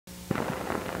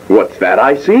What's that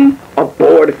I see? A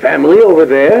bored family over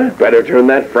there? Better turn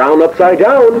that frown upside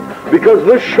down, because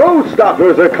the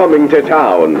showstoppers are coming to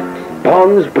town.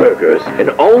 Bond's Burgers, an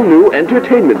all-new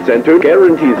entertainment center,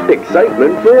 guarantees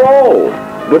excitement for all.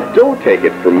 But don't take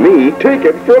it from me, take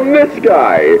it from this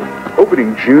guy.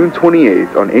 Opening June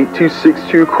 28th on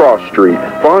 8262 Cross Street,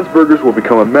 Bond's Burgers will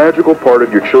become a magical part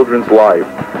of your children's life.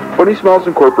 Funny Smiles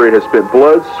Incorporated has spent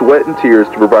blood, sweat, and tears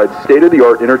to provide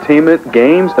state-of-the-art entertainment,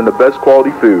 games, and the best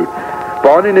quality food.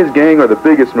 Bond and his gang are the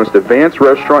biggest, most advanced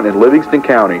restaurant in Livingston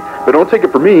County. But don't take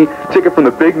it from me, take it from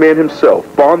the big man himself,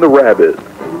 Bond the Rabbit.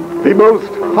 The most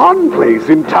fun place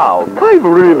in town. I've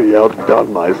really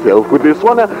outdone myself with this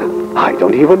one. I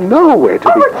don't even know where to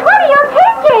Over 20 arcade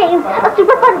games! A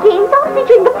super fun game zone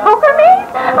featuring the poker maze!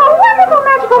 A wonderful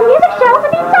magical music show for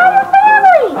the entire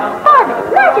family! Fun,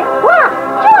 magic, laugh,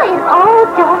 joy, and oh,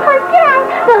 don't forget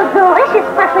those delicious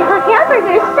freshly cooked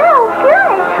hamburgers, so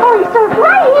good! Only served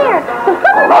right here! So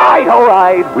come on! All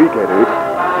right, we get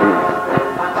it.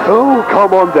 So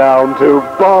come on down to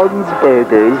Bond's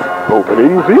Burgers,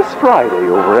 opening this Friday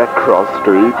over at Cross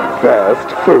Street.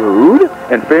 Fast food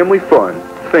And family fun.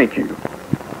 Thank you.